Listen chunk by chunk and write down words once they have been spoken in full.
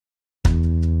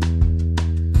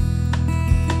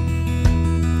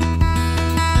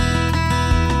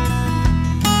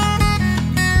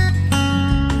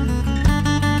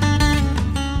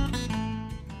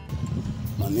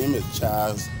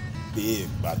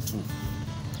Gbartu.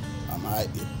 I'm a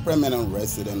permanent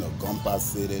resident of Gbartu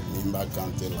City, Nimba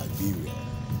County, Liberia.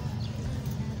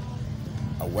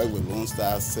 I work with Lone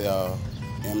Star Cell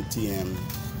MTN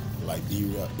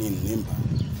Liberia in Nimba.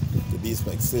 To be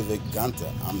specific,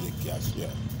 Ganta, I'm the cashier.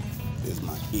 It's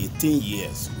my 18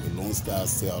 years with Lone Star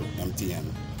Cell MTN.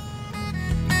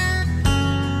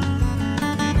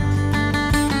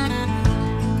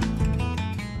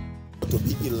 To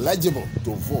be eligible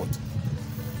to vote,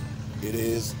 it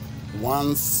is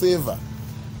one civil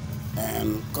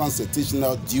and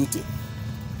constitutional duty.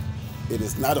 It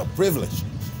is not a privilege,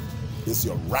 it's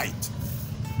your right.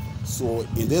 So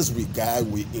in this regard,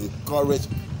 we encourage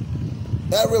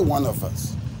every one of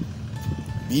us,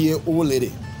 be an old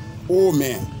lady, old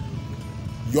man,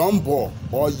 young boy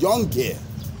or young girl,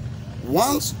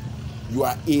 once you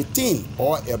are 18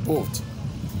 or above,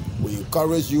 we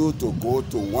encourage you to go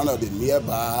to one of the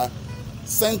nearby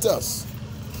centers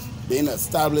being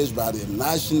established by the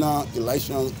National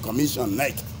Election Commission,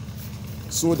 NEC,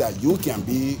 so that you can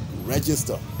be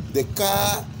registered. The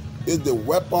card is the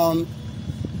weapon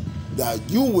that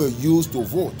you will use to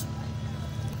vote.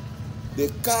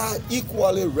 The card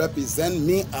equally represents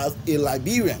me as a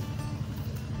Liberian.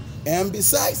 And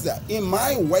besides that, in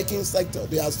my working sector,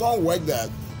 there are some work that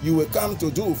you will come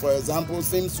to do, for example,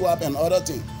 SIM swap and other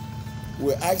things.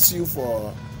 We'll ask you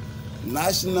for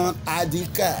national ID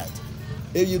card.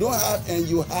 If you don't have, and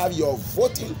you have your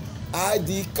voting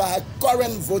ID card,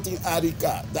 current voting ID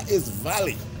card, that is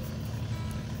valid.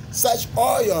 Search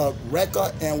all your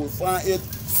record and we find it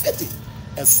fitting,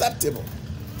 acceptable.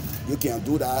 You can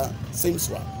do that SIM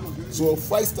swap. So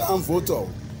first-time voter,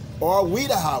 or we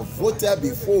that have voted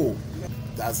before,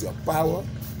 that's your power,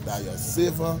 that's your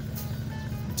civil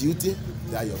duty,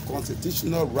 that's your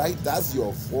constitutional right, that's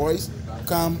your voice.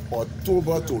 Come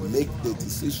October to make the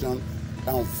decision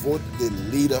and vote the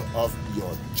leader of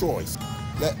your choice.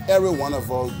 Let every one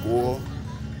of us go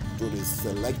to the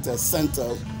selected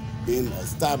center being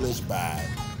established by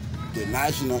the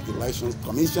National Election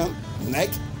Commission, NEC,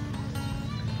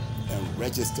 and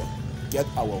register. Get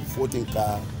our voting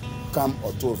card. Come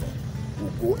October,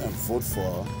 we'll go and vote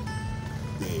for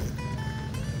the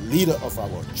leader of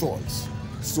our choice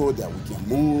so that we can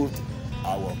move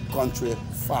our country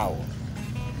forward.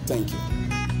 Thank you.